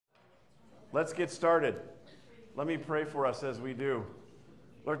Let's get started. Let me pray for us as we do.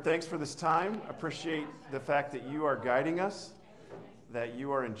 Lord, thanks for this time. I appreciate the fact that you are guiding us, that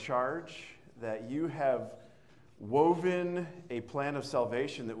you are in charge, that you have woven a plan of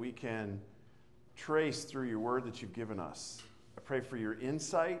salvation that we can trace through your word that you've given us. I pray for your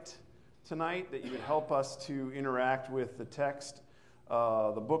insight tonight, that you would help us to interact with the text,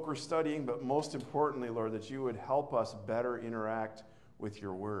 the book we're studying, but most importantly, Lord, that you would help us better interact with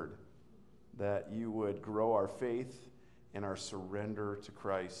your word, that you would grow our faith and our surrender to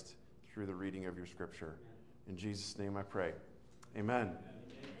Christ through the reading of your scripture. In Jesus' name I pray. Amen.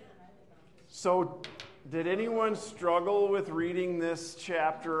 So, did anyone struggle with reading this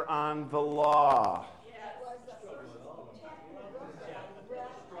chapter on the law?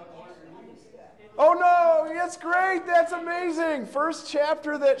 Oh no, that's great, that's amazing. First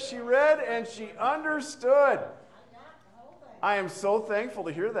chapter that she read and she understood. I am so thankful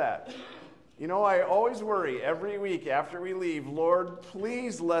to hear that. You know, I always worry every week after we leave, Lord,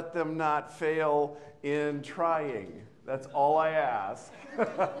 please let them not fail in trying. That's all I ask.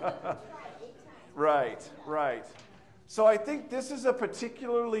 Right. So I think this is a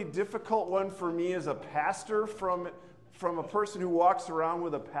particularly difficult one for me as a pastor from a person who walks around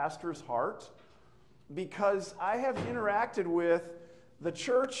with a pastor's heart, because I have interacted with the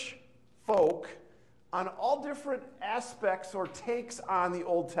church folk on all different aspects or takes on the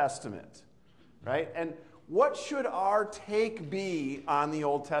Old Testament. Right? And what should our take be on the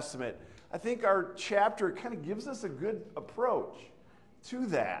Old Testament? I think our chapter kind of gives us a good approach to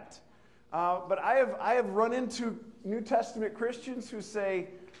that. But I have run into New Testament Christians who say,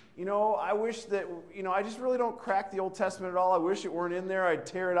 you know, I wish that, you know, I just really don't crack the Old Testament at all. I wish it weren't in there. I'd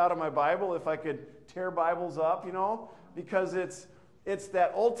tear it out of my Bible if I could tear Bibles up, you know, because it's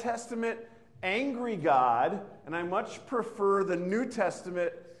that Old Testament angry God, and I much prefer the New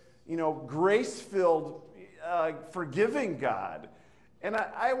Testament, you know, grace-filled, forgiving God. And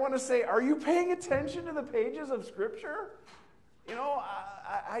I want to say, are you paying attention to the pages of Scripture? You know,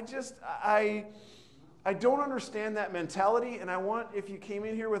 I don't understand that mentality, and I want, if you came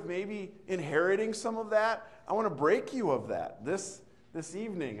in here with maybe inheriting some of that, I want to break you of that this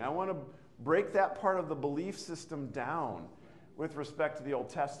evening. I want to break that part of the belief system down with respect to the Old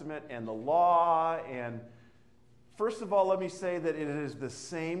Testament and the law. And first of all, let me say that it is the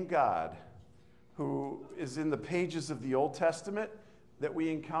same God who is in the pages of the Old Testament that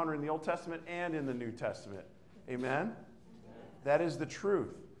we encounter in the Old Testament and in the New Testament. Amen? That is the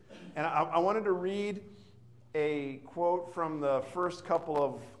truth. And I wanted to read a quote from the first couple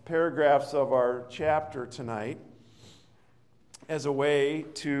of paragraphs of our chapter tonight as a way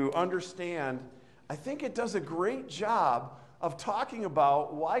to understand. I think it does a great job of talking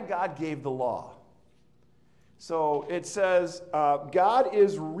about why God gave the law. So it says, God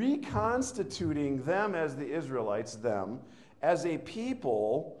is reconstituting them as the Israelites, as a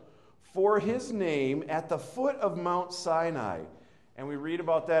people for his name at the foot of Mount Sinai. And we read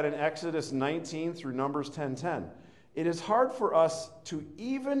about that in Exodus 19 through Numbers 10:10. It is hard for us to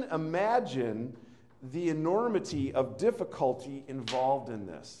even imagine the enormity of difficulty involved in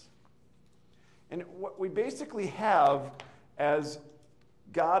this. And what we basically have as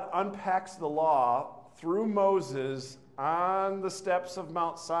God unpacks the law through Moses on the steps of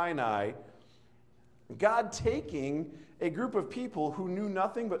Mount Sinai, God taking a group of people who knew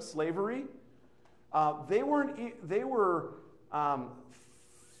nothing but slavery. They were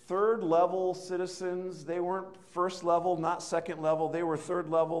third level citizens. They weren't first level, not second level. They were third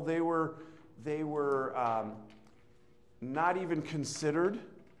level. They were not even considered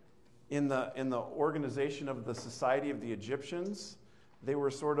in the organization of the society of the Egyptians. They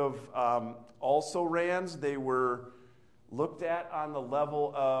were sort of also-rans. They were looked at on the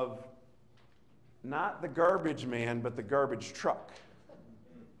level of not the garbage man, but the garbage truck,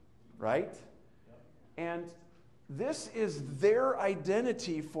 right? And this is their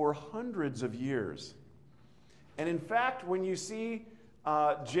identity for hundreds of years. And in fact, when you see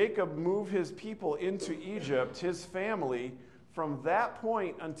Jacob move his people into Egypt, his family, from that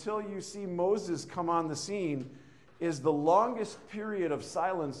point until you see Moses come on the scene, is the longest period of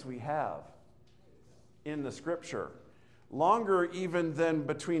silence we have in the scripture. Longer even than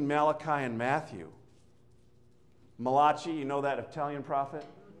between Malachi and Matthew. Malachi, you know that Italian prophet?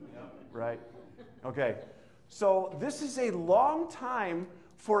 Yep. Right? Okay. So this is a long time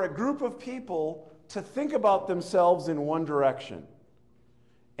for a group of people to think about themselves in one direction.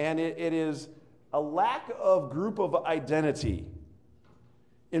 And it is a lack of group of identity.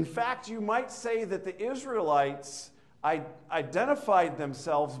 In fact, you might say that the Israelites identified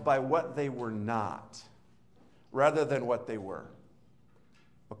themselves by what they were not, rather than what they were.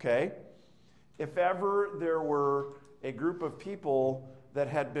 Okay? if ever there were a group of people that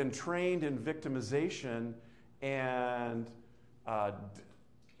had been trained in victimization and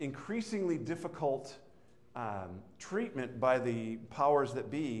increasingly difficult treatment by the powers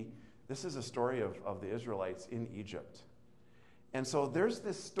that be, this is a story of the Israelites in Egypt. And so there's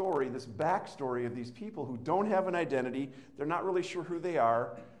this story, this backstory of these people who don't have an identity. They're not really sure who they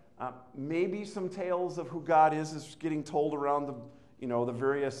are. Maybe some tales of who God is getting told around the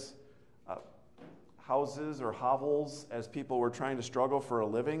various houses or hovels as people were trying to struggle for a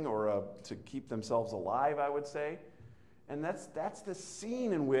living or to keep themselves alive, I would say. And that's the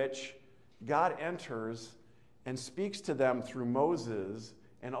scene in which God enters and speaks to them through Moses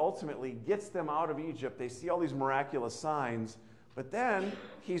and ultimately gets them out of Egypt. They see all these miraculous signs, but then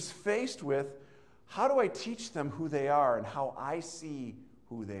he's faced with, how do I teach them who they are and how I see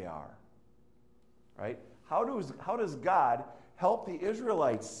who they are? Right? How does God help the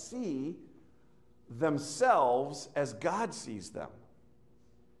Israelites see themselves as God sees them?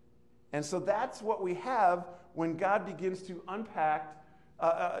 And so that's what we have when God begins to unpack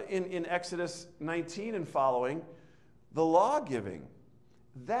in Exodus 19 and following the law giving.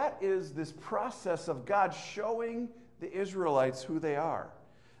 That is this process of God showing the Israelites who they are,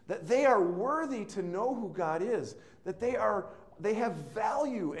 that they are worthy to know who God is, that they have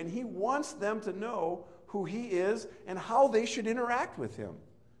value, and he wants them to know who he is and how they should interact with him.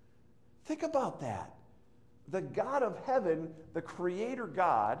 Think about that. The God of heaven, the creator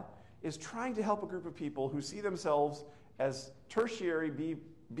God, is trying to help a group of people who see themselves as tertiary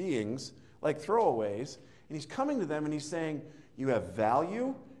beings, like throwaways, and he's coming to them and he's saying, you have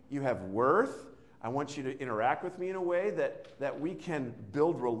value, you have worth, I want you to interact with me in a way that we can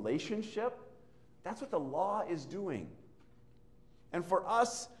build relationship. That's what the law is doing. And for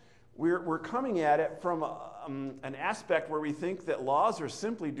us, we're coming at it from an aspect where we think that laws are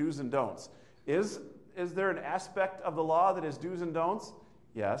simply do's and don'ts. Is there an aspect of the law that is do's and don'ts?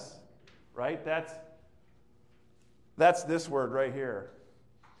 Yes. Right? That's this word right here.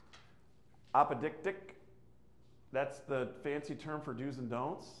 Apodictic. That's the fancy term for do's and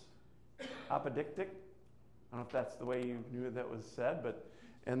don'ts. Apodictic. I don't know if that's the way you knew that was said,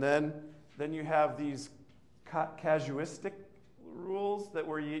 and then you have these casuistic rules that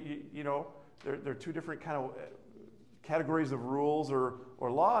where they're two different kind of categories of rules or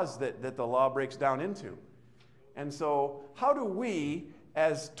laws that the law breaks down into. And so how do we,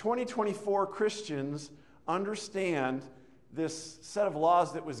 as 2024 Christians, understand this set of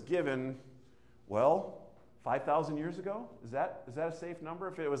laws that was given, 5,000 years ago? Is that a safe number?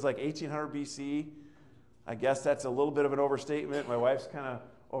 If it was like 1800 BC, I guess that's a little bit of an overstatement. My wife's kind of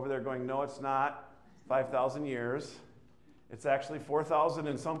over there going, no, it's not 5,000 years. It's actually 4,000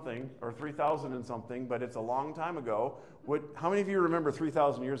 and something, or 3,000 and something, but it's a long time ago. How many of you remember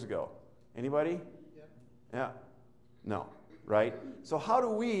 3,000 years ago? Anybody? Yeah. No, right? So how do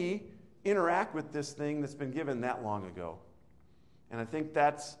we interact with this thing that's been given that long ago? And I think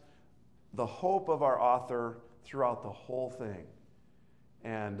that's the hope of our author throughout the whole thing.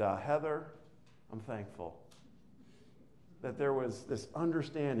 And Heather, I'm thankful that there was this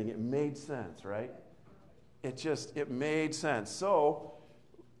understanding. It made sense, right? It made sense. So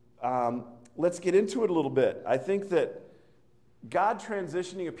let's get into it a little bit. I think that God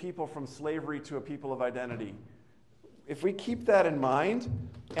transitioning a people from slavery to a people of identity, if we keep that in mind,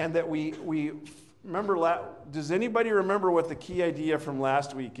 and that we remember, does anybody remember what the key idea from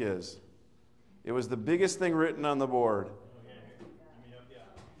last week is? It was the biggest thing written on the board.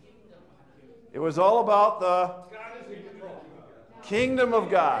 It was all about the kingdom of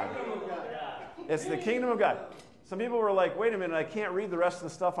God. It's the kingdom of God. Some people were like, wait a minute, I can't read the rest of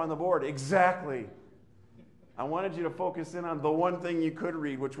the stuff on the board. Exactly. I wanted you to focus in on the one thing you could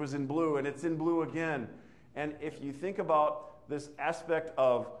read, which was in blue, and it's in blue again. And if you think about this aspect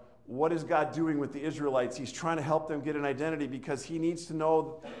of what is God doing with the Israelites, he's trying to help them get an identity because he needs to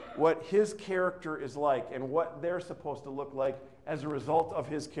know what his character is like and what they're supposed to look like as a result of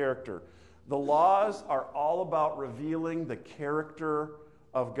his character. The laws are all about revealing the character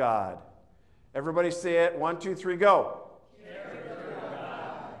of God. Everybody say it. 1, 2, 3, go. Character of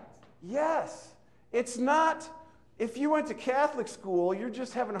God. Yes. It's not, if you went to Catholic school, you're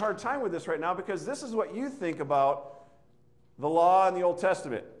just having a hard time with this right now because this is what you think about the law in the Old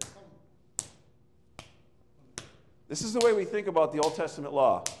Testament. This is the way we think about the Old Testament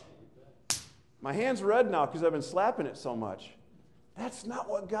law. My hand's red now because I've been slapping it so much. That's not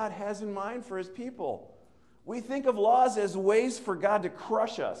what God has in mind for his people. We think of laws as ways for God to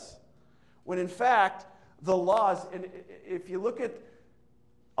crush us, when in fact, the laws, and if you look at,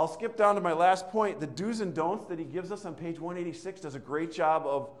 I'll skip down to my last point, the do's and don'ts that he gives us on page 186 does a great job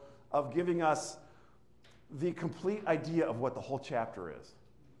of giving us the complete idea of what the whole chapter is.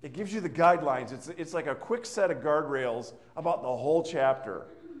 It gives you the guidelines. It's like a quick set of guardrails about the whole chapter.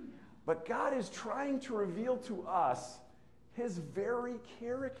 But God is trying to reveal to us his very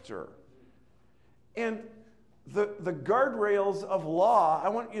character. And the guardrails of law, I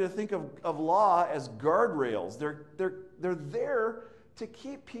want you to think of law as guardrails. They're there to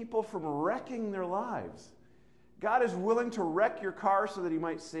keep people from wrecking their lives. God is willing to wreck your car so that he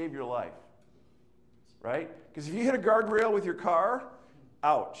might save your life. Right? Because if you hit a guardrail with your car,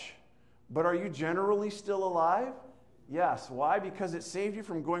 ouch. But are you generally still alive? Yes. Why? Because it saved you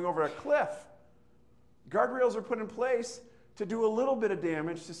from going over a cliff. Guardrails are put in place to do a little bit of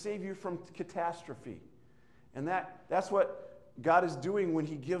damage to save you from catastrophe. And that's what God is doing when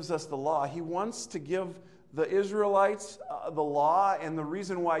he gives us the law. He wants to give the Israelites the law, and the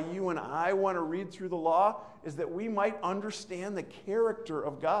reason why you and I want to read through the law is that we might understand the character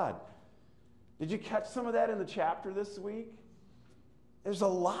of God. Did you catch some of that in the chapter this week? There's a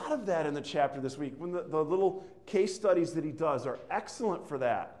lot of that in the chapter this week. When the little case studies that he does are excellent for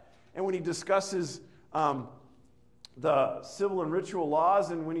that. And when he discusses the civil and ritual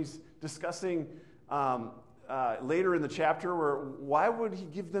laws, and when he's discussing later in the chapter why would he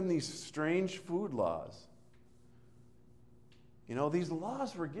give them these strange food laws? You know, these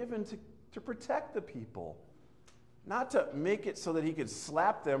laws were given to protect the people. Not to make it so that he could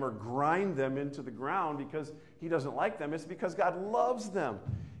slap them or grind them into the ground because he doesn't like them. It's because God loves them.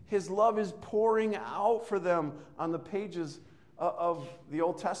 His love is pouring out for them on the pages of the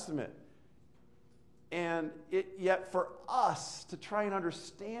Old Testament. And yet for us to try and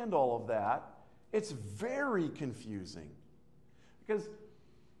understand all of that, it's very confusing. Because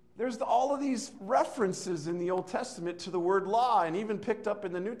there's all of these references in the Old Testament to the word law, and even picked up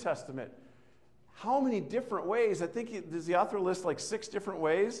in the New Testament. How many different ways? I think, does the author list like 6 different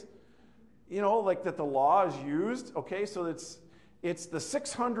ways? You know, like that the law is used. Okay, so it's the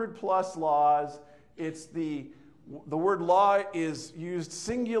 600 plus laws. It's the word law is used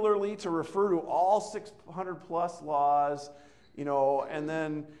singularly to refer to all 600 plus laws. You know, and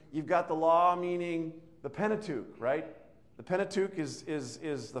then you've got the law meaning the Pentateuch, right? The Pentateuch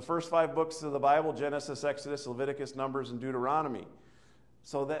is the first 5 books of the Bible: Genesis, Exodus, Leviticus, Numbers, and Deuteronomy.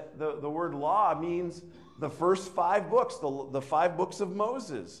 So that the word law means the first 5 books, the 5 books of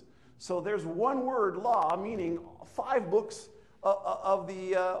Moses. So there's one word, law, meaning 5 books of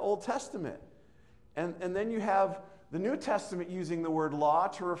the Old Testament. And then you have the New Testament using the word law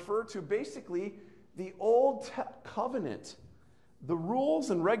to refer to basically the Old Covenant, the rules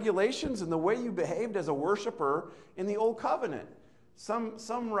and regulations and the way you behaved as a worshiper in the Old Covenant.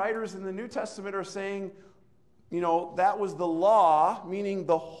 Some writers in the New Testament are saying, you know, that was the law, meaning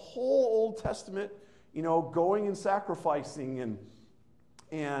the whole Old Testament, you know, going and sacrificing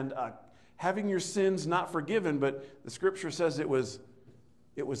and having your sins not forgiven, but the Scripture says it was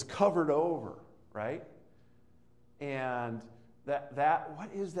covered over, right? And that what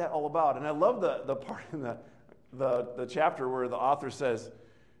is that all about? And I love the part in the chapter where the author says,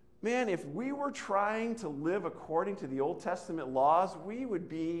 man, if we were trying to live according to the Old Testament laws, we would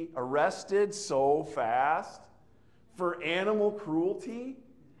be arrested so fast for animal cruelty.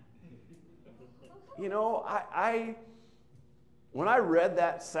 You know, when I read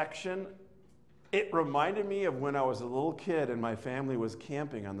that section, it reminded me of when I was a little kid and my family was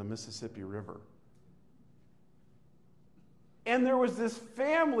camping on the Mississippi River. And there was this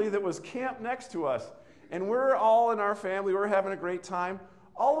family that was camped next to us. And we're all in our family, we're having a great time.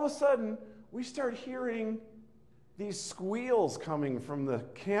 All of a sudden, we start hearing these squeals coming from the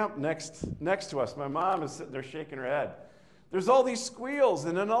camp next to us. My mom is sitting there shaking her head. There's all these squeals,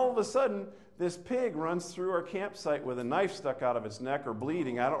 and then all of a sudden, this pig runs through our campsite with a knife stuck out of its neck or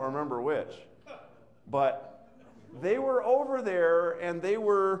bleeding. I don't remember which. But they were over there, and they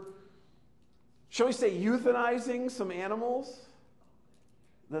were, shall we say, euthanizing some animals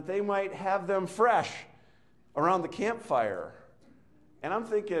that they might have them fresh around the campfire. And I'm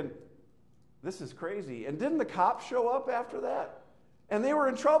thinking, this is crazy. And didn't the cops show up after that? And they were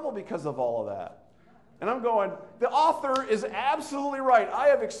in trouble because of all of that. And I'm going, the author is absolutely right. I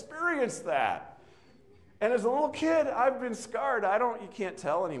have experienced that. And as a little kid, I've been scarred. You can't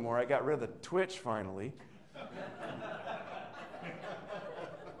tell anymore. I got rid of the twitch finally.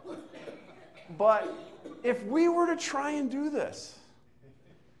 But if we were to try and do this,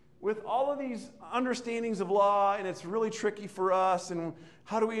 with all of these understandings of law, and it's really tricky for us, and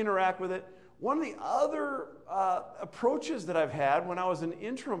how do we interact with it? One of the other approaches that I've had when I was an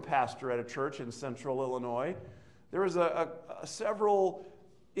interim pastor at a church in central Illinois, there was several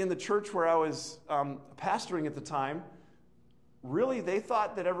in the church where I was pastoring at the time. really, they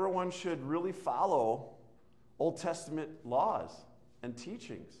thought that everyone should really follow Old Testament laws and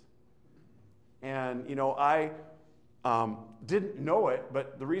teachings. And, I didn't know it,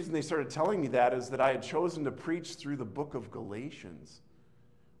 but the reason they started telling me that is that I had chosen to preach through the book of Galatians,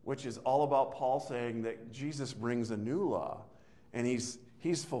 which is all about Paul saying that Jesus brings a new law. And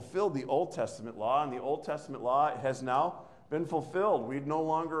he's fulfilled the Old Testament law, and the Old Testament law has now been fulfilled. We no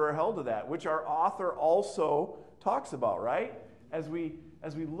longer are held to that, which our author also talks about, right? As we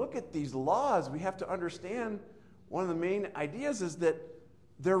look at these laws, we have to understand one of the main ideas is that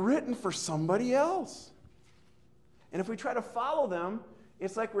they're written for somebody else. And if we try to follow them,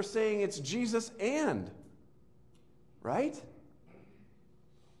 it's like we're saying it's Jesus and, right?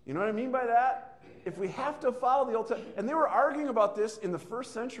 You know what I mean by that? If we have to follow the Old Testament, and they were arguing about this in the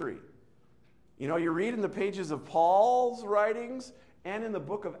first century. You read in the pages of Paul's writings and in the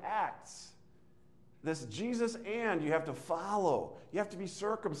book of Acts, this Jesus and you have to follow. You have to be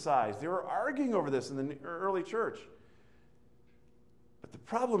circumcised. They were arguing over this in the early church. But the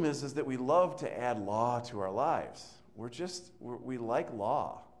problem is that we love to add law to our lives. We like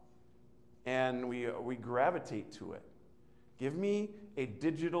law, and we gravitate to it. Give me a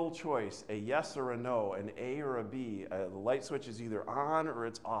digital choice, a yes or a no, an A or a B. The light switch is either on or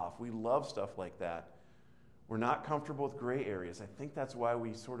it's off. We love stuff like that. We're not comfortable with gray areas. I think that's why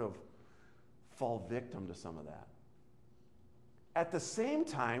we sort of fall victim to some of that. At the same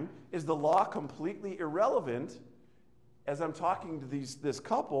time, is the law completely irrelevant? As I'm talking to this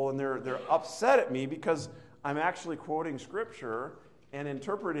couple, and they're upset at me because I'm actually quoting Scripture and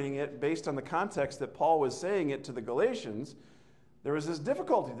interpreting it based on the context that Paul was saying it to the Galatians, there was this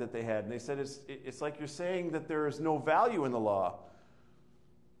difficulty that they had. And they said, it's like you're saying that there is no value in the law.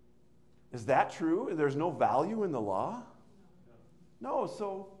 Is that true? There's no value in the law? No,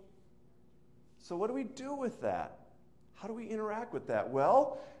 so what do we do with that? How do we interact with that?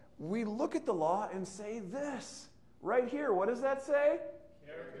 Well, we look at the law and say this. Right here, what does that say?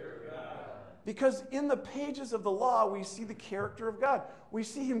 Character of God. Because in the pages of the law, we see the character of God. We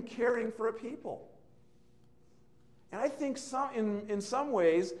see him caring for a people. And I think in some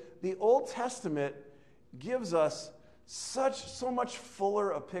ways, the Old Testament gives us so much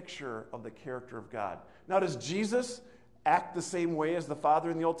fuller a picture of the character of God. Now, does Jesus act the same way as the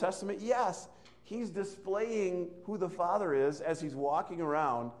Father in the Old Testament? Yes. He's displaying who the Father is as he's walking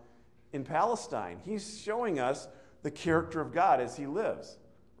around in Palestine. He's showing us the character of God as he lives,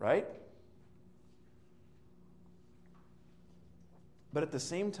 right? But at the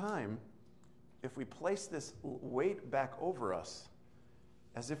same time, if we place this weight back over us,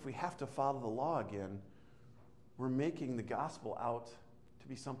 as if we have to follow the law again, we're making the gospel out to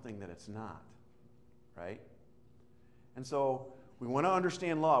be something that it's not, right? And so we want to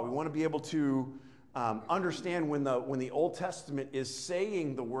understand law. We want to be able to understand when the Old Testament is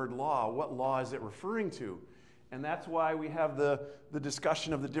saying the word law, what law is it referring to? And that's why we have the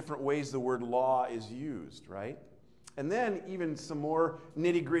discussion of the different ways the word law is used, right? And then even some more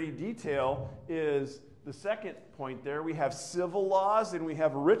nitty-gritty detail is the second point there. We have civil laws and we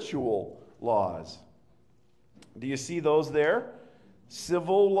have ritual laws. Do you see those there?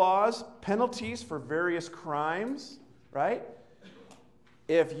 Civil laws, penalties for various crimes, right?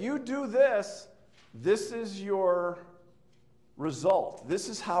 If you do this, this is your result. This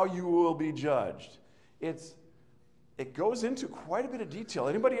is how you will be judged. It goes into quite a bit of detail.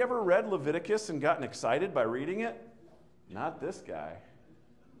 Anybody ever read Leviticus and gotten excited by reading it? Not this guy.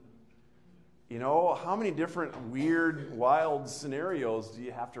 How many different weird, wild scenarios do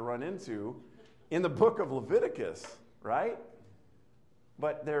you have to run into in the book of Leviticus, right?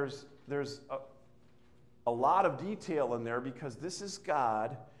 But there's a lot of detail in there because this is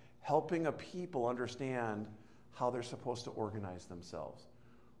God helping a people understand how they're supposed to organize themselves.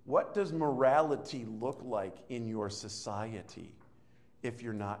 What does morality look like in your society if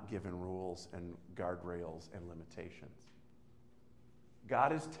you're not given rules and guardrails and limitations?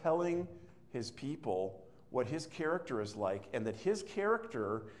 God is telling his people what his character is like, and that his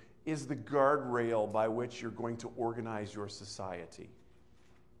character is the guardrail by which you're going to organize your society.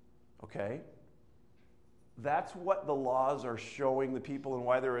 Okay? That's what the laws are showing the people and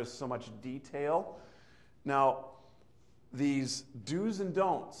why there is so much detail. Now, these do's and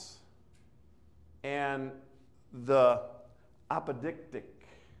don'ts and the apodictic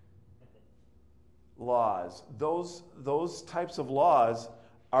laws, those types of laws,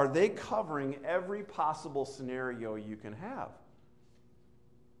 are they covering every possible scenario you can have?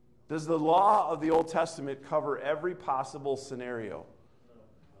 Does the law of the Old Testament cover every possible scenario?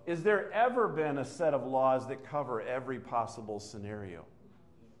 Is there ever been a set of laws that cover every possible scenario?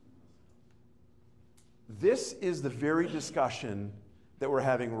 This is the very discussion that we're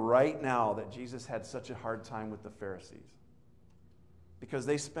having right now that Jesus had such a hard time with the Pharisees. Because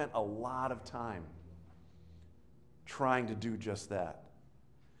they spent a lot of time trying to do just that.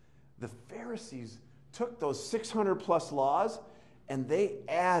 The Pharisees took those 600 plus laws and they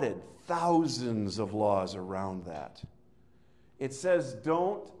added thousands of laws around that. It says,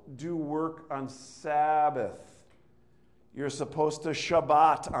 don't do work on Sabbath. You're supposed to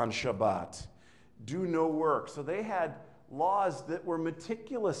Shabbat on Shabbat. Do no work. So they had laws that were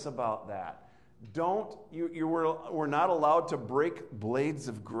meticulous about that. You were not allowed to break blades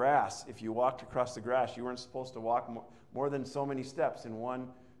of grass. If you walked across the grass, you weren't supposed to walk more than so many steps in one.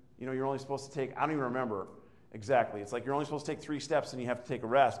 You're only supposed to take, I don't even remember exactly. It's like you're only supposed to take 3 steps and you have to take a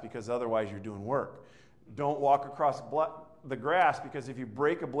rest because otherwise you're doing work. Don't walk across the grass because if you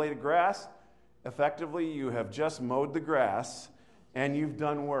break a blade of grass, effectively you have just mowed the grass and you've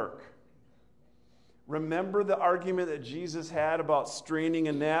done work. Remember the argument that Jesus had about straining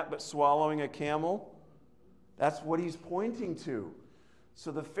a gnat but swallowing a camel? That's what he's pointing to.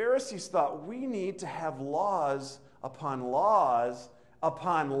 So the Pharisees thought we need to have laws upon laws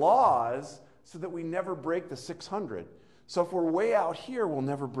upon laws so that we never break the 600. So if we're way out here, we'll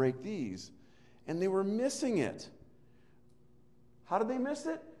never break these. And they were missing it. How did they miss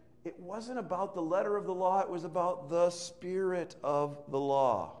it? It wasn't about the letter of the law. It was about the spirit of the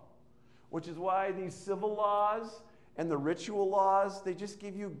law. Which is why these civil laws and the ritual laws, they just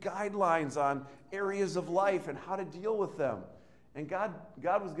give you guidelines on areas of life and how to deal with them. And God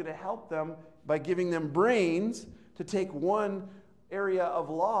was going to help them by giving them brains to take one area of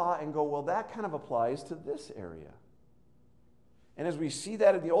law and go, well, that kind of applies to this area. And as we see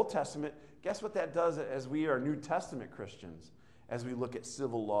that in the Old Testament, guess what that does as we are New Testament Christians, as we look at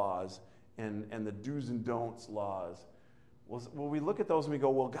civil laws and the do's and don'ts laws. Well, we look at those and we go,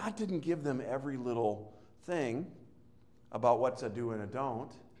 well, God didn't give them every little thing about what's a do and a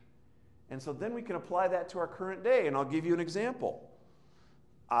don't. And so then we can apply that to our current day. And I'll give you an example.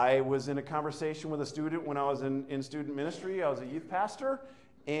 I was in a conversation with a student when I was in student ministry. I was a youth pastor,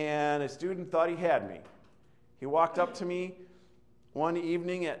 and a student thought he had me. He walked up to me one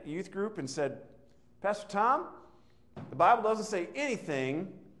evening at youth group and said, Pastor Tom, the Bible doesn't say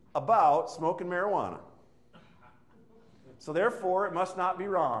anything about smoking marijuana. So therefore, it must not be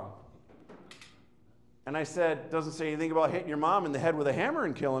wrong. And I said, doesn't say anything about hitting your mom in the head with a hammer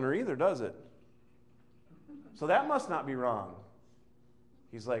and killing her either, does it? So that must not be wrong.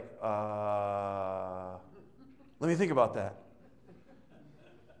 He's like, let me think about that.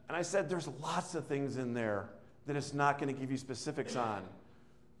 And I said, there's lots of things in there that it's not going to give you specifics on.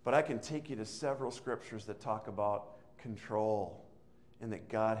 But I can take you to several scriptures that talk about control and that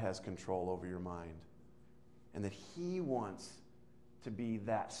God has control over your mind. And that he wants to be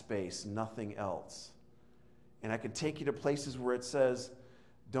that space, nothing else. And I could take you to places where it says,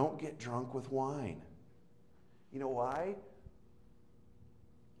 don't get drunk with wine. You know why?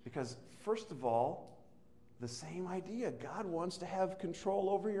 Because, first of all, the same idea. God wants to have control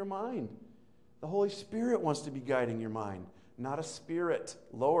over your mind. The Holy Spirit wants to be guiding your mind. Not a spirit,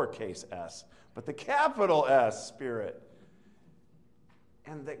 lowercase s, but the capital S, spirit.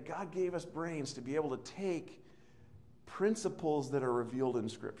 And that God gave us brains to be able to take principles that are revealed in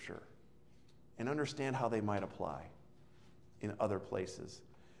Scripture and understand how they might apply in other places.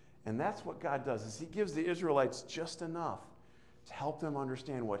 And that's what God does, is he gives the Israelites just enough to help them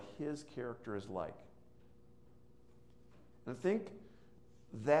understand what his character is like. And I think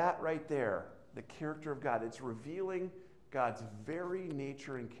that right there, the character of God, it's revealing God's very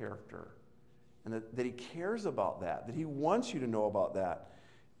nature and character. And that he cares about that he wants you to know about that,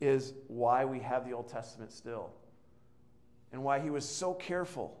 is why we have the Old Testament still. And why he was so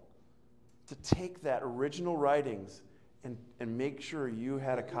careful to take that original writings and make sure you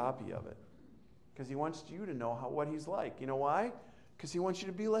had a copy of it. Because he wants you to know what he's like. You know why? Because he wants you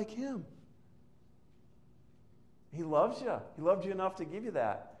to be like him. He loves you. He loved you enough to give you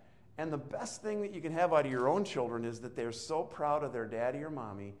that. And the best thing that you can have out of your own children is that they're so proud of their daddy or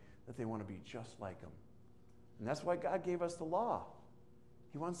mommy that they want to be just like them. And that's why God gave us the law.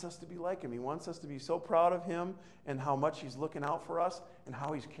 He wants us to be like him. He wants us to be so proud of him and how much he's looking out for us and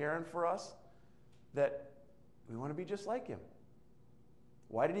how he's caring for us that we want to be just like him.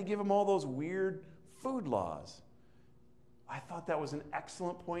 Why did he give them all those weird food laws? I thought that was an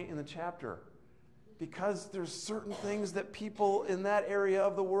excellent point in the chapter, because there's certain things that people in that area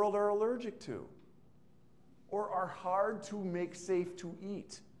of the world are allergic to or are hard to make safe to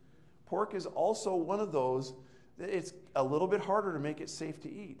eat. Pork is also one of those. It's a little bit harder to make it safe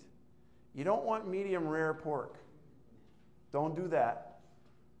to eat. You don't want medium rare pork. Don't do that.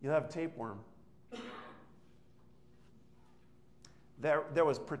 You'll have tapeworm. There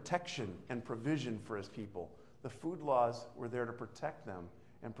was protection and provision for his people. The food laws were there to protect them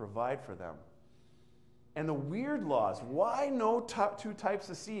and provide for them. And the weird laws, why no two types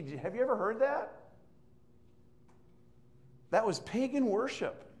of seed? Have you ever heard that? That was pagan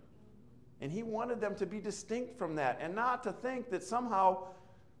worship. And he wanted them to be distinct from that and not to think that somehow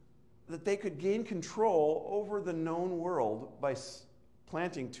that they could gain control over the known world by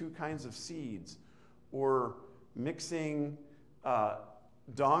planting two kinds of seeds or mixing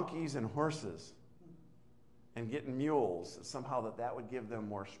donkeys and horses and getting mules, somehow that would give them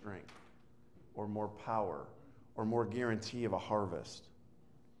more strength or more power or more guarantee of a harvest.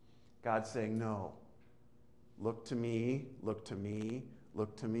 God's saying, no, look to me, look to me,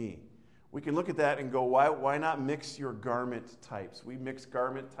 look to me. We can look at that and go, why not mix your garment types? We mix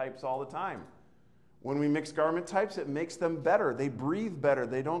garment types all the time. When we mix garment types, it makes them better. They breathe better.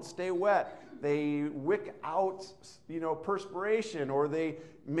 They don't stay wet. They wick out, perspiration, or they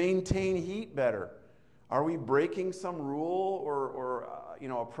maintain heat better. Are we breaking some rule or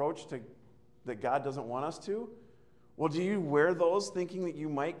approach that God doesn't want us to? Well, do you wear those thinking that you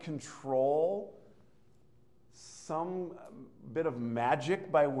might control some bit of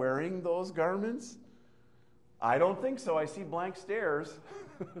magic by wearing those garments? I don't think so. I see blank stares.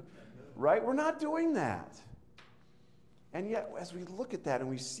 Right? We're not doing that. And yet, as we look at that and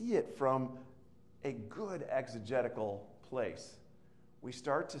we see it from a good exegetical place, we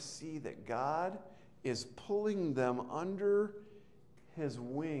start to see that God is pulling them under his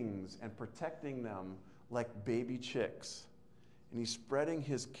wings and protecting them like baby chicks. And he's spreading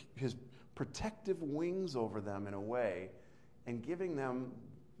his protective wings over them in a way and giving them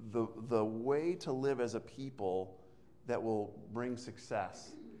the way to live as a people that will bring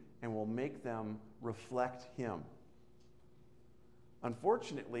success and will make them reflect him.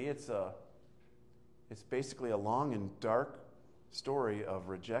 Unfortunately, it's basically a long and dark story of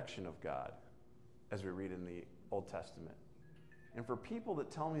rejection of God, as we read in the Old Testament. And for people that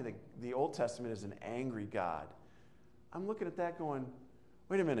tell me that the Old Testament is an angry God, I'm looking at that going,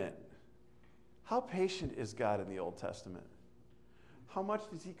 wait a minute, how patient is God in the Old Testament? How much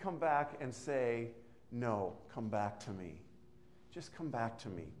does he come back and say, no, come back to me. Just come back to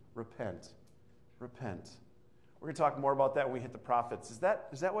me. Repent. Repent. We're going to talk more about that when we hit the prophets. Is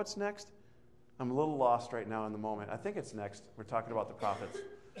that what's next? I'm a little lost right now in the moment. I think it's next. We're talking about the prophets.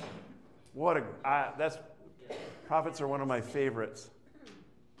 Prophets are one of my favorites.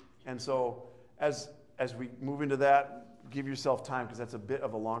 And so as we move into that, give yourself time because that's a bit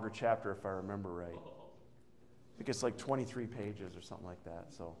of a longer chapter if I remember right. I think it's like 23 pages or something like that.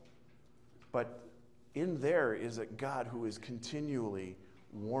 But in there is a God who is continually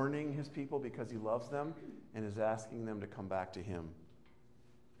warning his people because he loves them and is asking them to come back to him.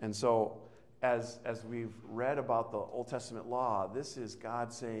 And so as we've read about the Old Testament law, this is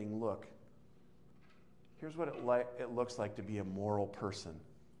God saying, look, here's what it looks like to be a moral person,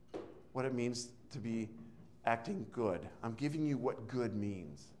 what it means to be acting good. I'm giving you what good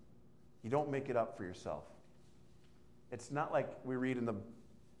means. You don't make it up for yourself. It's not like we read in the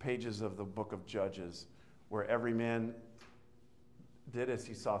pages of the book of Judges where every man did as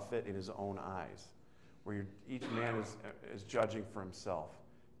he saw fit in his own eyes, where each man is judging for himself.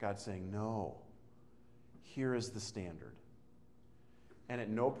 God's saying, no, here is the standard. And at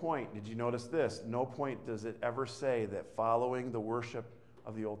no point, did you notice this? No point does it ever say that following the worship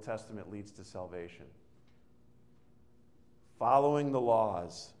of the Old Testament leads to salvation. Following the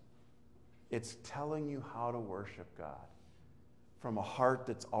laws, it's telling you how to worship God from a heart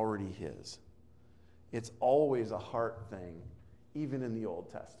that's already his. It's always a heart thing, even in the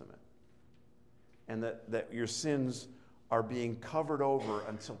Old Testament. And that your sins are being covered over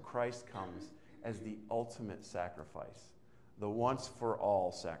until Christ comes as the ultimate sacrifice, the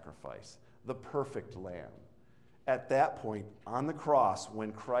once-for-all sacrifice, the perfect lamb. At that point, on the cross,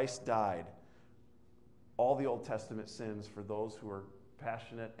 when Christ died, all the Old Testament sins for those who are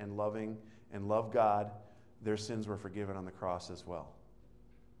passionate and loving and love God, their sins were forgiven on the cross as well.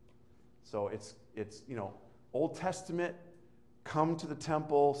 So it's Old Testament, come to the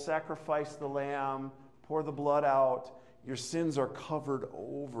temple, sacrifice the lamb, pour the blood out. Your sins are covered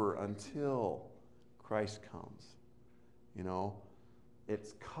over until Christ comes.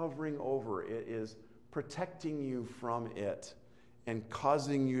 It's covering over. It is protecting you from it and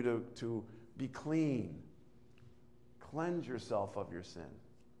causing you to be clean. Cleanse yourself of your sin.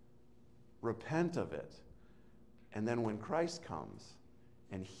 Repent of it. And then when Christ comes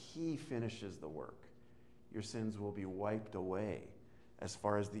and he finishes the work, your sins will be wiped away as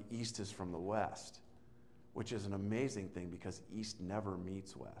far as the east is from the west, which is an amazing thing because east never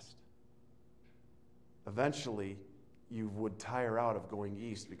meets west. Eventually, you would tire out of going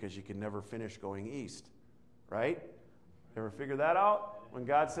east because you can never finish going east, right? Ever figure that out? When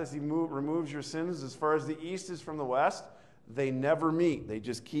God says he removes your sins as far as the east is from the west, they never meet. They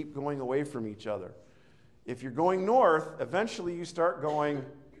just keep going away from each other. If you're going north, eventually you start going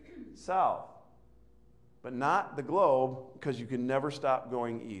south. But not the globe, because you can never stop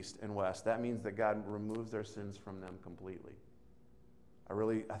going east and west. That means that God removes their sins from them completely.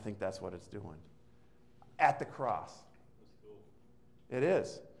 I think that's what it's doing. At the cross. It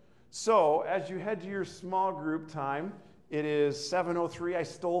is. So, as you head to your small group time, it is 7:03. I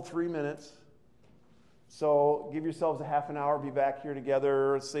stole 3 minutes. So, give yourselves a half an hour. Be back here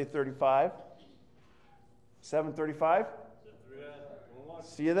together, let's say 35. 7:35?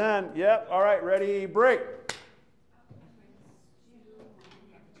 See you then. Yep. All right. Ready. Break.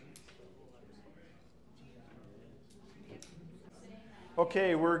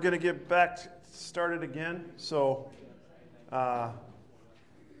 Okay. We're going to get back started again. So,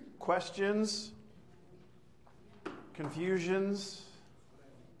 questions, confusions,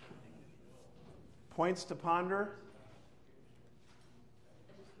 points to ponder.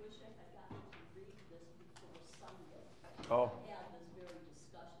 I just wish I had gotten to read this before Sunday. Oh. Had this very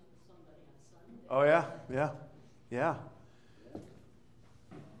discussion with somebody on Sunday. Oh, yeah.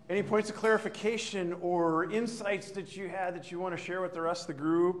 Any points of clarification or insights that you had that you want to share with the rest of the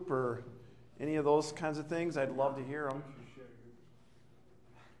group or any of those kinds of things? I'd love to hear them.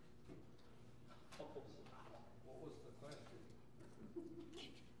 What was the question?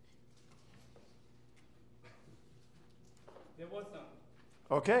 There was something.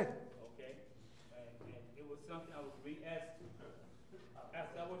 Okay. Okay, and it was something I was reading as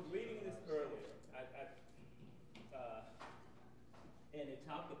I was reading this earlier. And it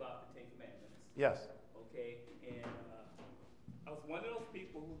talked about the Ten Commandments. Yes. Okay, and I was one of those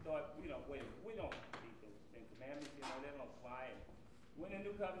people who thought, wait, we don't need the Ten Commandments. They don't apply. And we're in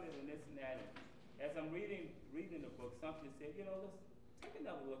the New Covenant and this and that. And as I'm reading the book, something said, let's take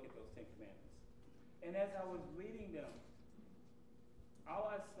another look at those Ten Commandments. And as I was reading them,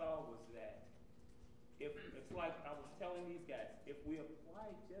 all I saw was that it's like I was telling these guys, if we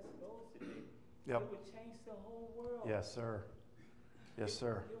apply just those today, Yep. it would change the whole world. Yes, sir. Yes,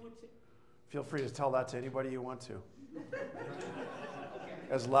 sir. It would Feel free to tell that to anybody you want to.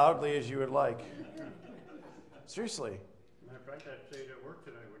 As loudly as you would like. Seriously. Matter of fact, I'd say it at work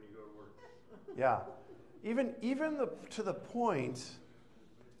tonight when you go to work. Yeah. Even to the point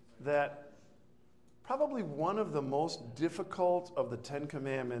that probably one of the most difficult of the Ten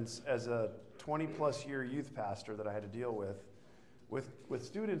Commandments as a 20-plus year youth pastor that I had to deal with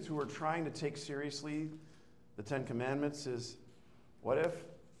students who are trying to take seriously the Ten Commandments is, what if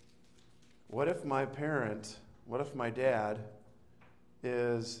my parent, what if my dad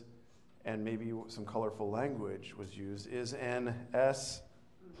is, and maybe some colorful language was used, is an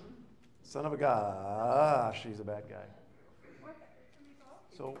son of a gosh, he's a bad guy.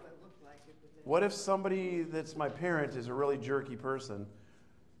 So what if somebody that's my parent is a really jerky person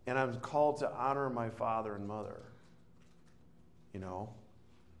and I'm called to honor my father and mother?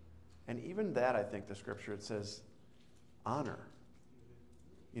 And even that, I think the scripture, it says honor.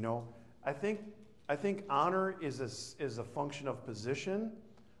 I think honor is a function of position.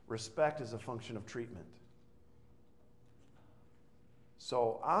 Respect is a function of treatment.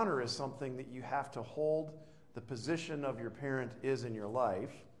 So honor is something that you have to hold the position of your parent is in your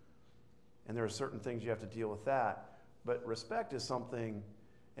life, and there are certain things you have to deal with that. But respect is something,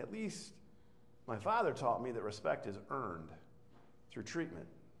 at least my father taught me, that respect is earned through treatment.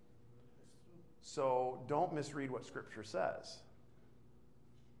 So don't misread what Scripture says.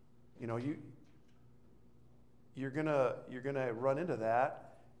 You're gonna run into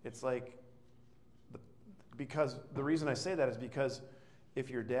that. It's like, because the reason I say that is because if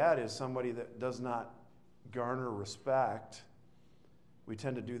your dad is somebody that does not garner respect, we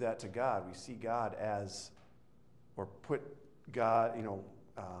tend to do that to God. We see God as, or put God,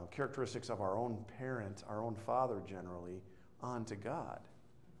 characteristics of our own parent, our own father generally, onto God.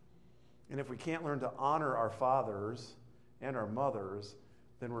 And if we can't learn to honor our fathers and our mothers,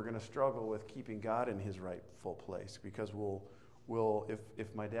 then we're going to struggle with keeping God in his rightful place, because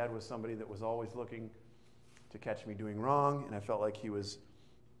if my dad was somebody that was always looking to catch me doing wrong, and I felt like he was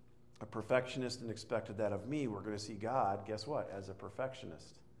a perfectionist and expected that of me, we're going to see God, guess what, as a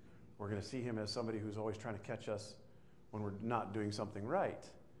perfectionist. We're going to see him as somebody who's always trying to catch us when we're not doing something right.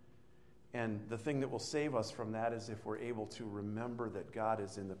 And the thing that will save us from that is if we're able to remember that God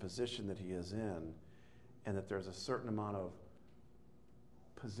is in the position that he is in, and that there's a certain amount of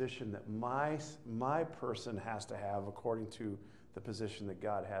position that my person has to have according to the position that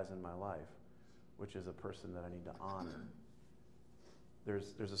God has in my life, which is a person that I need to honor.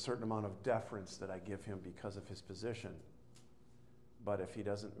 There's a certain amount of deference that I give him because of his position. But if he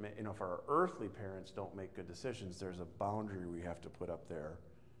doesn't, if our earthly parents don't make good decisions, there's a boundary we have to put up there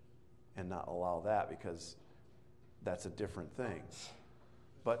and not allow that, because that's a different thing.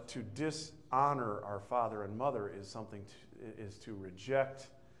 But to dishonor our father and mother is to reject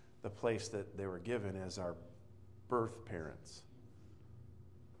the place that they were given as our birth parents.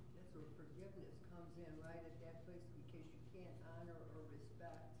 That's where forgiveness comes in right at that place, because you can't honor or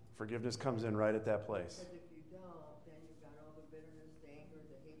respect. Forgiveness comes in right at that place. Because if you don't, then you've got all the bitterness, the anger,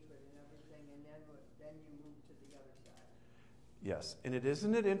 the hatred, and everything, and then you move to the other side. Yes, and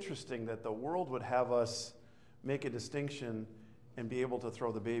isn't it interesting that the world would have us make a distinction and be able to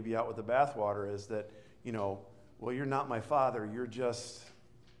throw the baby out with the bathwater, is that, well, you're not my father, you're just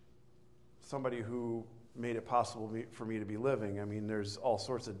somebody who made it possible for me to be living. I mean, there's all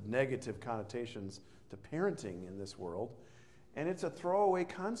sorts of negative connotations to parenting in this world, and it's a throwaway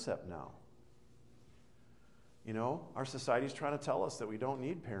concept now. Our society's trying to tell us that we don't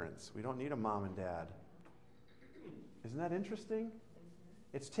need parents. We don't need a mom and dad. Isn't that interesting?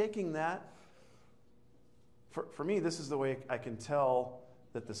 It's taking that. For me, this is the way I can tell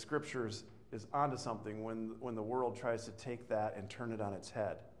that the Scriptures is onto something, when the world tries to take that and turn it on its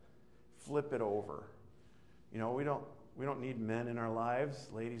head. Flip it over. We don't need men in our lives.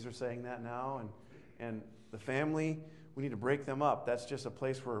 Ladies are saying that now. And the family, we need to break them up. That's just a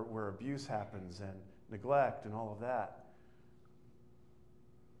place where abuse happens and neglect and all of that.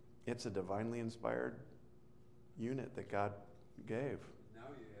 It's a divinely inspired unit that God gave. Now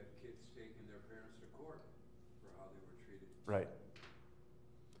you have kids taking their parents to court for how they were treated. Right.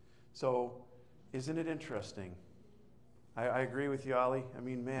 So, isn't it interesting? I agree with you, Ollie. I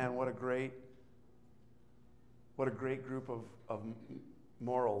mean, man, what a great group of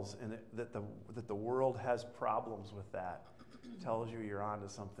morals, and that the world has problems with that. Tells you you're onto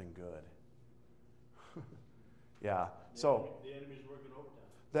something good. Yeah. So The enemy's working overtime.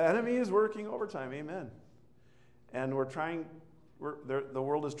 the enemy is working overtime. Amen. And the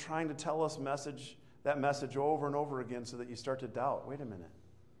world is trying to tell us that message over and over again, so that you start to doubt. Wait a minute.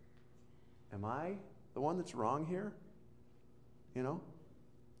 Am I the one that's wrong here?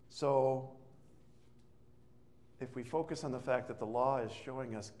 So if we focus on the fact that the law is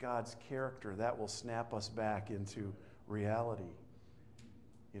showing us God's character, that will snap us back into reality,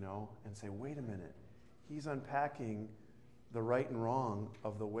 and say, wait a minute. He's unpacking the right and wrong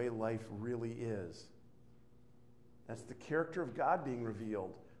of the way life really is. That's the character of God being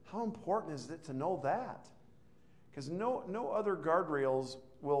revealed. How important is it to know that? Because no other guardrails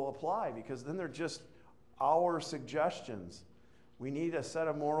will apply, because then they're just our suggestions. We need a set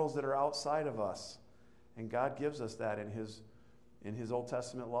of morals that are outside of us. And God gives us that in His Old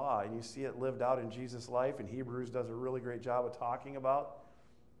Testament law. And you see it lived out in Jesus' life. And Hebrews does a really great job of talking about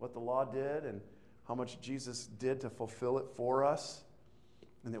what the law did and how much Jesus did to fulfill it for us.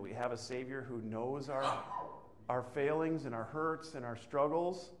 And that we have a Savior who knows our failings and our hurts and our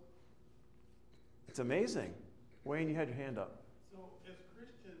struggles. It's amazing. Wayne, you had your hand up. So as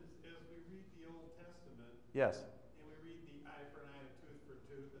Christians, as we read the Old Testament, Yes. and we read the eye for an eye and a tooth for a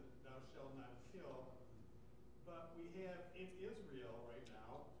tooth, and thou shalt not kill, but we have in Israel right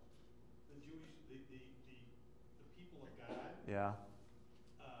now, the people of God, Yeah.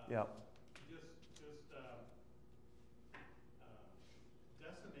 Yep.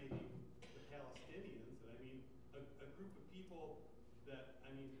 decimating the Palestinians. And I mean, a group of people that,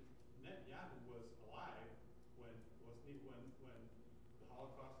 Netanyahu was alive when the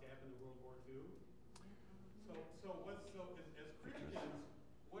Holocaust happened in World War II. So as Christians,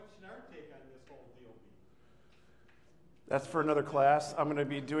 what should our take on this whole deal be? That's for another class I'm going to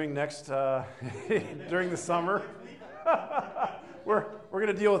be doing next during the summer. We're going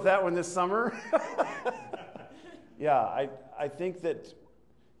to deal with that one this summer. Yeah, I think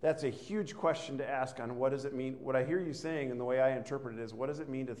that's a huge question to ask on what does it mean. What I hear you saying, and the way I interpret it, is what does it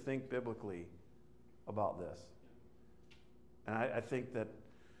mean to think biblically about this? And I think that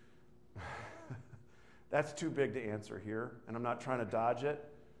that's too big to answer here, and I'm not trying to dodge it.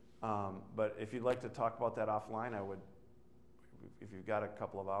 But if you'd like to talk about that offline, I would, if you've got a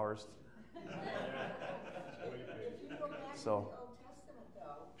couple of hours. If you go back to the So, Old Testament,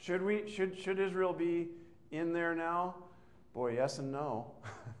 though, should Israel be in there now? Boy, yes and no. I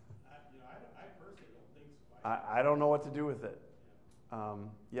personally don't think so. I don't know what to do with it.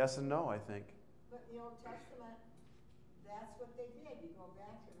 Yes and no, I think. but the Old Testament, that's what they did. You go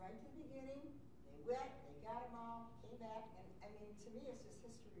back to right to the beginning, they went, they got them all, came back, and to me, it's just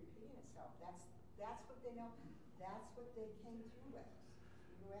history repeating itself. That's what they know. That's what they came through with.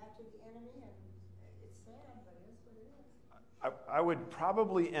 You go after the enemy, and It's sad, but it is what it is. I would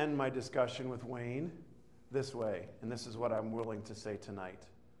probably end my discussion with Wayne this way, and this is what I'm willing to say tonight.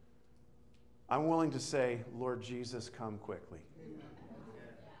 I'm willing to say, Lord Jesus, come quickly.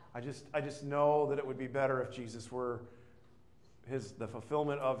 I just know that it would be better if Jesus were the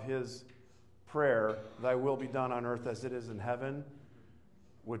fulfillment of his prayer, thy will be done on earth as it is in heaven,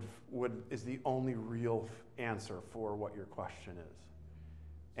 is the only real answer for what your question is.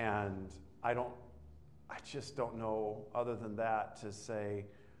 And I just don't know other than that to say,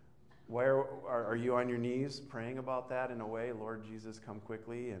 where are you on your knees praying about that in a way, Lord Jesus, come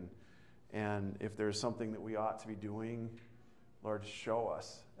quickly, and if there's something that we ought to be doing, Lord, show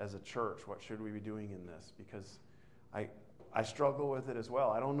us as a church, what should we be doing in this? Because I struggle with it as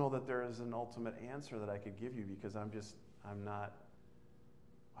well. I don't know that there is an ultimate answer that I could give you because I'm not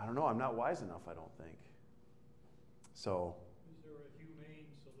wise enough, I don't think. So. Is there a humane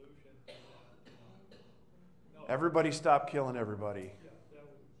solution to that? No. Everybody stop killing everybody. Yeah,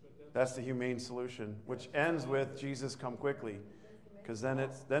 That's the humane solution, which ends with Jesus come quickly. Because then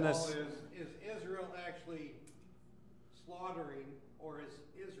it's. Is Israel actually slaughtering, or is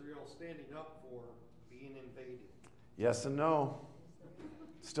Israel standing up for being invaded? Yes and no.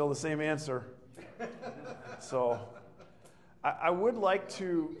 Still the same answer. So I would like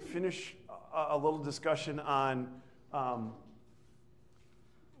to finish a little discussion on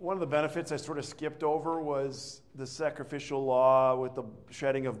one of the benefits I sort of skipped over was the sacrificial law with the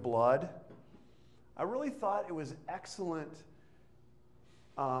shedding of blood. I really thought it was excellent.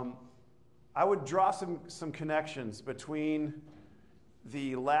 I would draw some connections between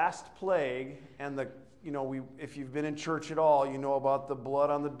the last plague and if you've been in church at all, you know about the blood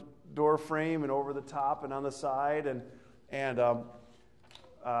on the door frame and over the top and on the side. And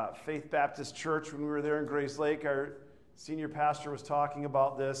Faith Baptist Church, when we were there in Grace Lake, our senior pastor was talking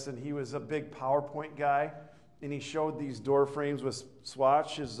about this, and he was a big PowerPoint guy, and he showed these door frames with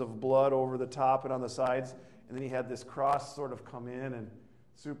swatches of blood over the top and on the sides, and then he had this cross sort of come in and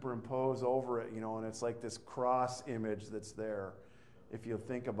superimpose over it, and it's like this cross image that's there, if you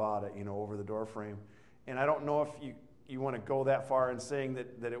think about it, over the door frame. And I don't know if you want to go that far in saying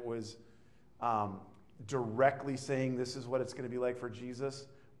that it was directly saying this is what it's going to be like for Jesus,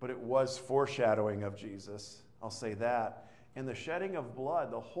 but it was foreshadowing of Jesus. I'll say that. And the shedding of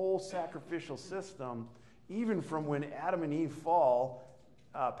blood, the whole sacrificial system, even from when Adam and Eve fall,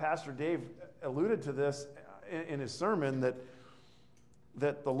 Pastor Dave alluded to this in his sermon,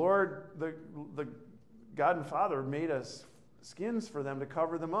 that the Lord, the God and Father made us skins for them to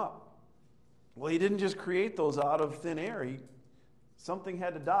cover them up. Well, he didn't just create those out of thin air. Something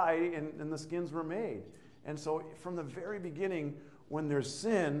had to die, and the skins were made. And so from the very beginning, when there's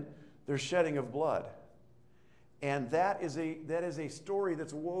sin, there's shedding of blood. And that is a story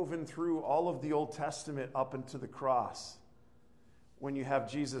that's woven through all of the Old Testament up into the cross, when you have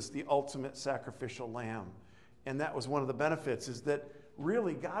Jesus, the ultimate sacrificial lamb. And that was one of the benefits, is that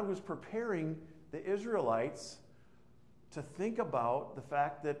really God was preparing the Israelites to think about the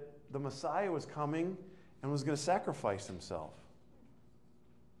fact that the Messiah was coming and was going to sacrifice himself.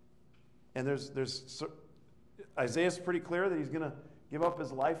 And Isaiah's pretty clear that he's going to give up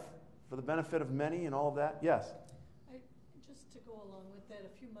his life for the benefit of many and all of that. Yes? Just to go along with that,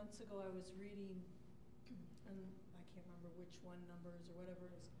 a few months ago I was reading, and I can't remember which one numbers or whatever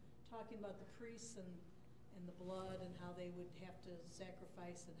it was, talking about the priests and the blood and how they would have to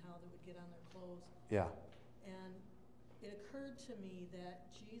sacrifice and how they would get on their clothes. Yeah. And it occurred to me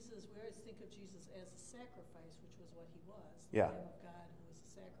that Jesus, we always think of Jesus as a sacrifice, which was what he was, the Yeah. Lamb of God who was a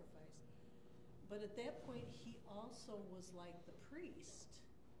sacrifice. But at that point, he also was like the priest,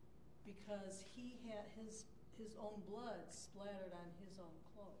 because he had his own blood splattered on his own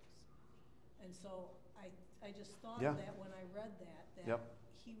clothes. And so I just thought Yeah. of that when I read that Yep.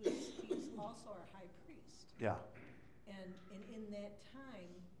 he was also our high priest. Yeah. And in that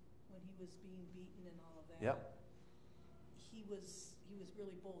time, when he was being beaten and all of that, Yep. he was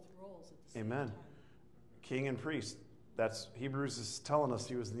really both roles at the same Amen. time. King and priest. That's Hebrews is telling us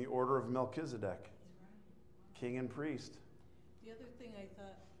he was in the order of Melchizedek. King and priest. The other thing I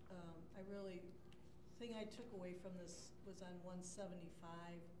thought, thing I took away from this was on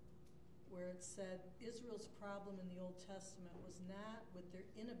 175, where it said Israel's problem in the Old Testament was not with their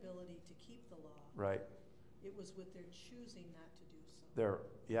inability to keep the law. Right. It was with their choosing not to do so.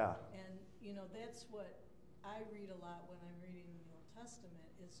 Yeah. And, that's what I read a lot when I'm reading the Old Testament,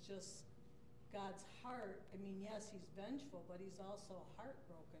 is just God's heart. I mean, yes, he's vengeful, but he's also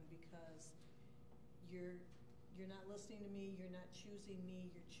heartbroken because you're not listening to me, you're not choosing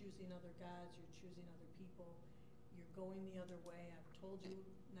me, you're choosing other gods, you're choosing other people, you're going the other way. I've told you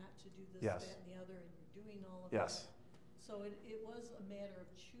not to do this, Yes. that, and the other, and you're doing all of Yes. that. So it was a matter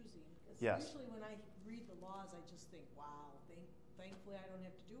of choosing. 'Cause Yes. usually when I read the laws, I just think, wow, thankfully I don't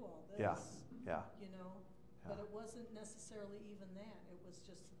have to do all this. Yeah. Yeah. You know, Yeah. but it wasn't necessarily even that. It was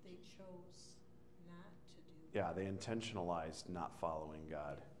just that they chose not to do. Yeah, they intentionalized not following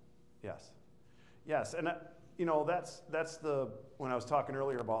God. Yes. Yes, and you know, that's the, when I was talking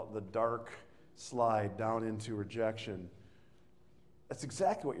earlier about the dark slide down into rejection, that's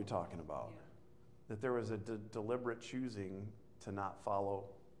exactly what you're talking about. Yeah. That there was a deliberate choosing to not follow.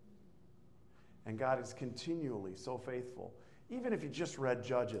 And God is continually so faithful. Even if you just read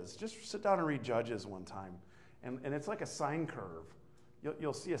Judges, just sit down and read Judges one time. And it's like a sine curve.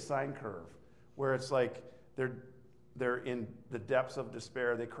 You'll see a sine curve where it's like they're in the depths of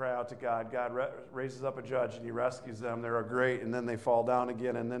despair. They cry out to God. God raises up a judge and he rescues them. They're great. And then they fall down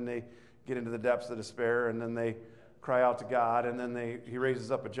again. And then they get into the depths of despair. And then they cry out to God. And then he raises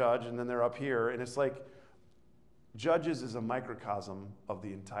up a judge. And then they're up here. And it's like Judges is a microcosm of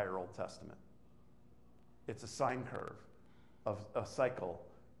the entire Old Testament. It's a sine curve of a cycle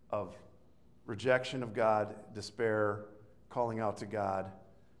of rejection of God, despair, calling out to God,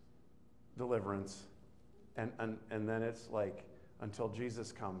 deliverance, and then it's like until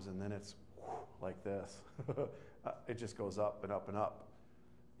Jesus comes, and then it's like this. It just goes up and up and up.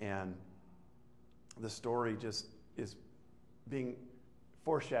 And the story just is being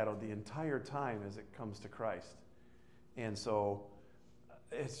foreshadowed the entire time as it comes to Christ. And so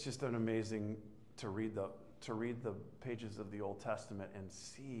it's just an amazing to read the pages of the Old Testament and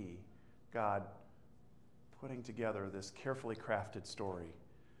see God putting together this carefully crafted story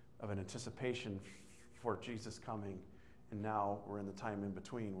of an anticipation for Jesus coming, and now we're in the time in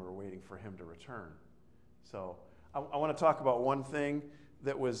between. We're waiting for him to return. So I want to talk about one thing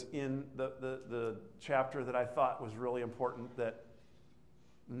that was in the chapter that I thought was really important,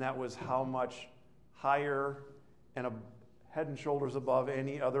 and that was how much higher and head and shoulders above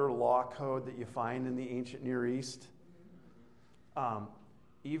any other law code that you find in the ancient Near East.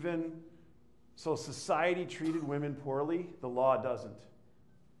 Even so, society treated women poorly, the law doesn't.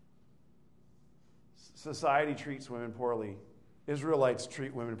 Society treats women poorly. Israelites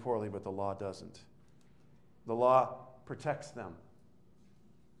treat women poorly, but the law doesn't. The law protects them.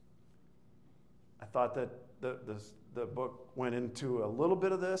 I thought that the book went into a little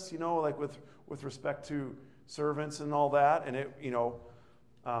bit of this, like with respect to servants and all that, and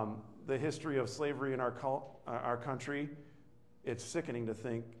the history of slavery in our country. It's sickening to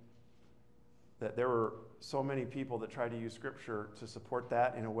think that there were so many people that tried to use Scripture to support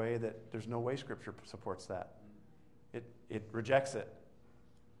that in a way that there's no way Scripture supports that. It rejects it,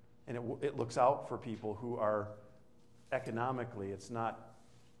 and it looks out for people who are economically. It's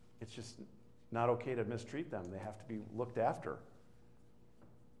just not okay to mistreat them. They have to be looked after.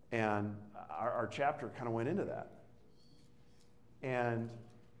 And our chapter kind of went into that. And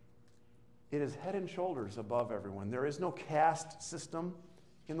it is head and shoulders above everyone. There is no caste system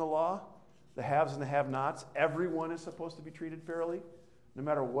in the law. The haves and the have-nots. Everyone is supposed to be treated fairly, no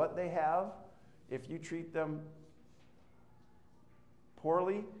matter what they have. If you treat them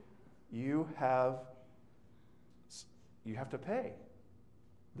poorly, you have to pay.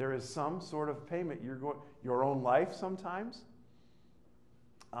 There is some sort of payment. Your own life sometimes.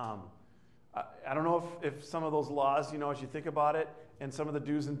 I don't know if some of those laws, as you think about it, and some of the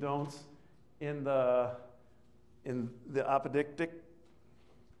do's and don'ts in the apodictic,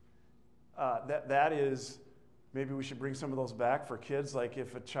 that is, maybe we should bring some of those back for kids. Like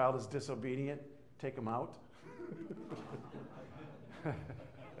if a child is disobedient, take them out.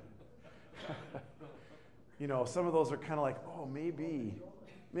 Some of those are kind of like, oh, maybe.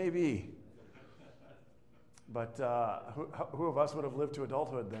 But who of us would have lived to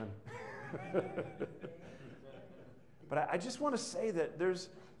adulthood then? But I just want to say that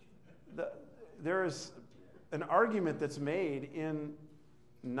there is an argument that's made in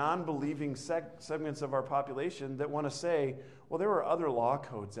non-believing segments of our population that want to say, well, there were other law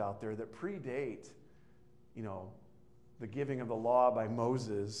codes out there that predate, the giving of the law by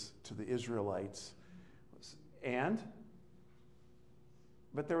Moses to the Israelites.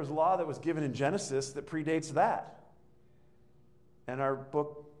 But there was law that was given in Genesis that predates that. And our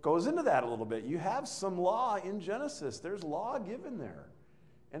book goes into that a little bit. You have some law in Genesis. There's law given there.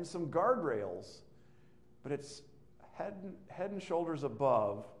 And some guardrails. But it's head and shoulders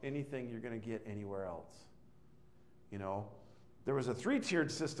above anything you're going to get anywhere else. There was a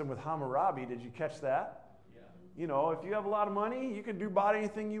 3-tiered system with Hammurabi. Did you catch that? Yeah. If you have a lot of money, you can do about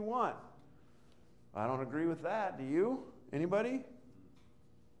anything you want. I don't agree with that. Do you? Anybody?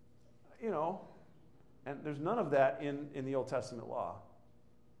 And there's none of that in the Old Testament law.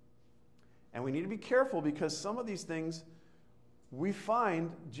 And we need to be careful because some of these things we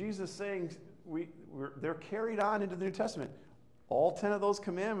find Jesus saying they're carried on into the New Testament. All 10 of those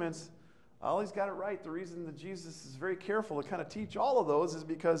commandments, Ollie's got it right. The reason that Jesus is very careful to kind of teach all of those is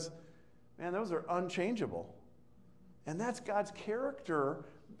because, man, those are unchangeable. And that's God's character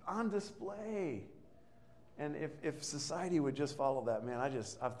on display. And if society would just follow that, man,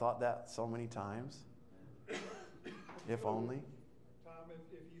 I've thought that so many times. If only. Tom,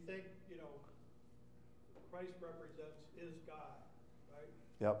 if you think, Christ represents his God, right?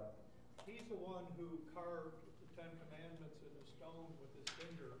 Yep. He's the one who carved the Ten Commandments in the stone with his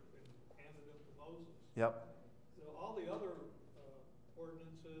finger and handed them to Moses. Yep. So all the other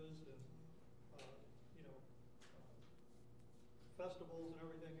ordinances and, festivals and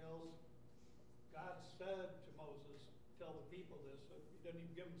everything else, God said to Moses, tell the people this. So he didn't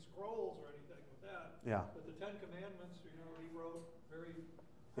even give them scrolls or anything with that. Yeah. But the Ten Commandments, he wrote very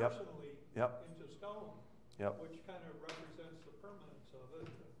Yep. personally Yep. into stone, Yep. which kind of represents the permanence of it.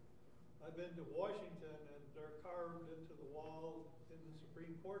 I've been to Washington, and they're carved into the wall in the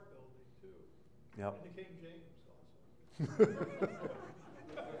Supreme Court building, too. Yep. And the King James also.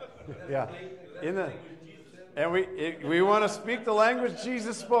 Yeah. And we want to speak the language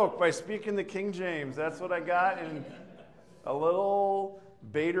Jesus spoke by speaking the King James. That's what I got in a little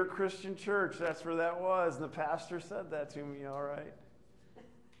Bader Christian church. That's where that was. And the pastor said that to me. All right.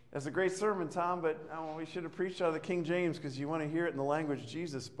 That's a great sermon, Tom, but we should have preached out of the King James because you want to hear it in the language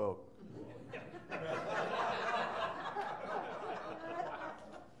Jesus spoke.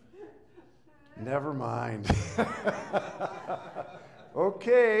 Never mind.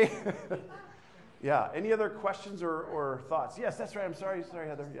 Okay. Yeah. Any other questions or thoughts? Yes, that's right. I'm sorry,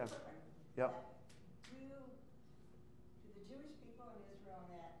 Heather. Yeah. Yep. Do the Jewish people in Israel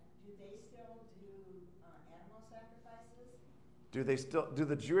do they still do animal sacrifices? Do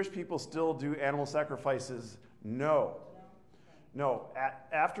the Jewish people still do animal sacrifices? No. No.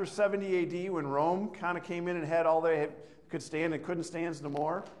 After 70 AD, when Rome kind of came in and had all they could stand and couldn't stand no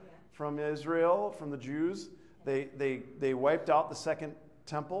more from Israel, from the Jews, they wiped out the second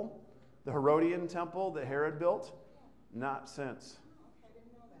temple, the Herodian temple that Herod built. Not since.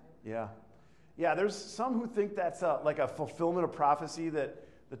 Yeah. Yeah, there's some who think that's like a fulfillment of prophecy that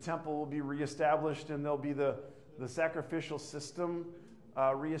the temple will be reestablished and there'll be the sacrificial system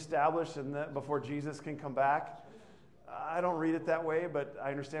reestablished and before Jesus can come back. I don't read it that way, but I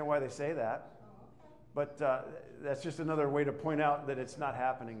understand why they say that. But that's just another way to point out that it's not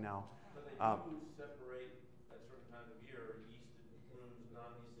happening now. But they do separate at certain times of year, yeasted rooms,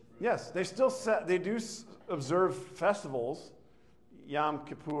 non-yeasted rooms. Yes, they do observe festivals, Yom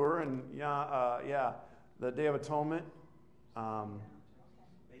Kippur and the Day of Atonement. They do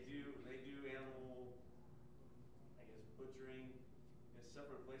animal, I guess, butchering in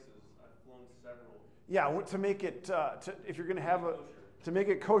separate places. I've flown several. Yeah, to make it if you're going to have to make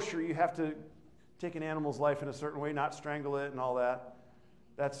it kosher, you have to take an animal's life in a certain way, not strangle it and all that.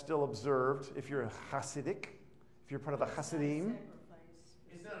 That's still observed if you're a Hasidic, if you're part of the Hasidim.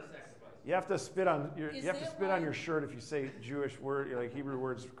 It's not a sacrifice. You have to spit on your shirt if you say Jewish word, like Hebrew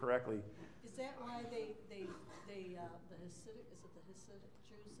words correctly. Is that why they the Hasidic, is it the Hasidic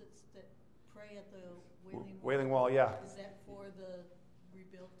Jews that pray at the Wailing Wall? Wailing Wall, yeah. Is that for the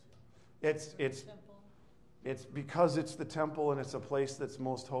rebuilt temple? It's because it's the temple and it's a place that's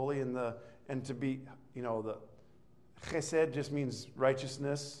most holy and to be, the chesed just means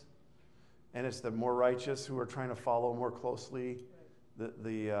righteousness, and it's the more righteous who are trying to follow more closely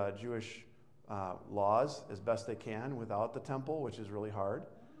the Jewish laws as best they can without the temple, which is really hard.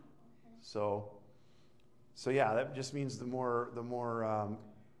 So yeah, that just means the more I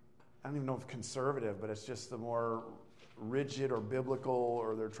don't even know if conservative, but it's just the more rigid or biblical,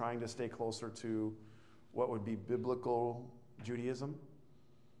 or they're trying to stay closer to what would be biblical Judaism.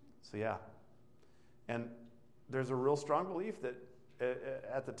 So yeah. And there's a real strong belief that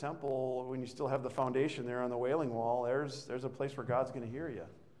at the temple, when you still have the foundation there on the Wailing Wall, there's a place where God's going to hear you.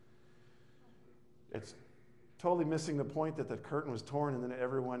 It's totally missing the point that the curtain was torn and then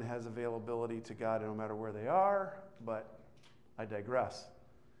everyone has availability to God no matter where they are, but I digress.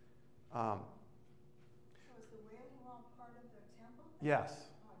 So is the Wailing Wall part of the temple? Yes.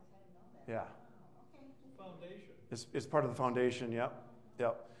 Oh, I didn't know that. Yeah. Oh, okay. Foundation. It's part of the foundation, yep.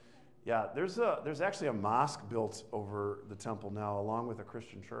 Yeah, there's actually a mosque built over the temple now, along with a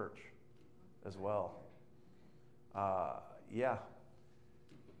Christian church as well. Yeah.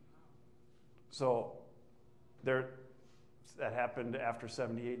 So that happened after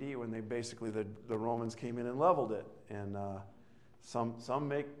 70 AD when they basically, the Romans came in and leveled it. And some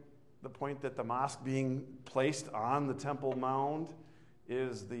make the point that the mosque being placed on the temple mound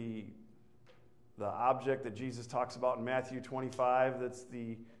is the object that Jesus talks about in Matthew 25, that's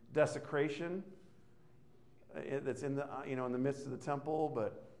the desecration that's in the in the midst of the temple.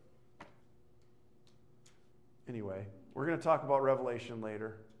 But anyway, we're going to talk about Revelation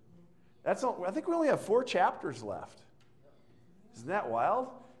later. I think we only have 4 chapters left. Isn't that wild?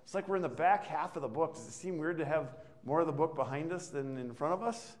 It's like we're in the back half of the book. Does it seem weird to have more of the book behind us than in front of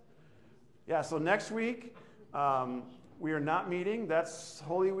us? Yeah, so next week, we are not meeting. That's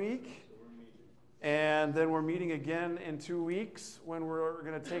Holy Week. And then we're meeting again in 2 weeks when we're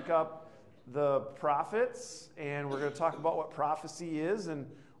going to take up the prophets, and we're going to talk about what prophecy is, and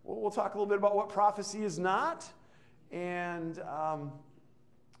we'll talk a little bit about what prophecy is not, and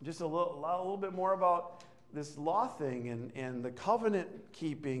just a little bit more about this law thing and the covenant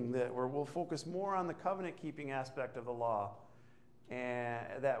keeping, we'll focus more on the covenant keeping aspect of the law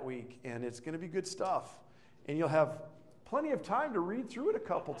that week, and it's going to be good stuff. And you'll have plenty of time to read through it a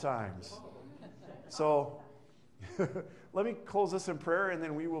couple times. So let me close this in prayer, and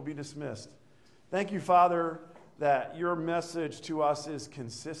then we will be dismissed. Thank you, Father, that your message to us is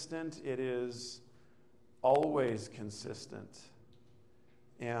consistent. It is always consistent.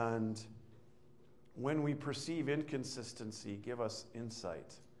 And when we perceive inconsistency, give us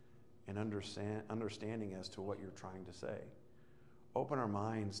insight and understanding as to what you're trying to say. Open our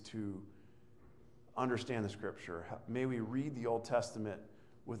minds to understand the Scripture. May we read the Old Testament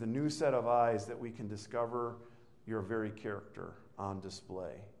with a new set of eyes that we can discover your very character on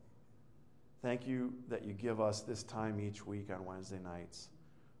display. Thank you that you give us this time each week on Wednesday nights.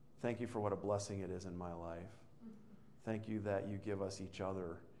 Thank you for what a blessing it is in my life. Thank you that you give us each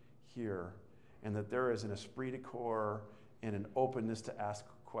other here, and that there is an esprit de corps and an openness to ask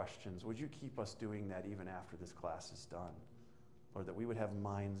questions. Would you keep us doing that even after this class is done? Lord, that we would have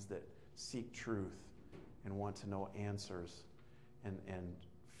minds that seek truth and want to know answers and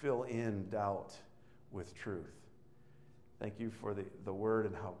fill in doubt with truth. Thank you for the word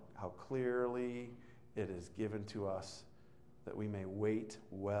and how clearly it is given to us that we may wait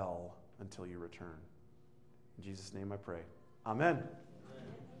well until you return. In Jesus' name I pray. Amen.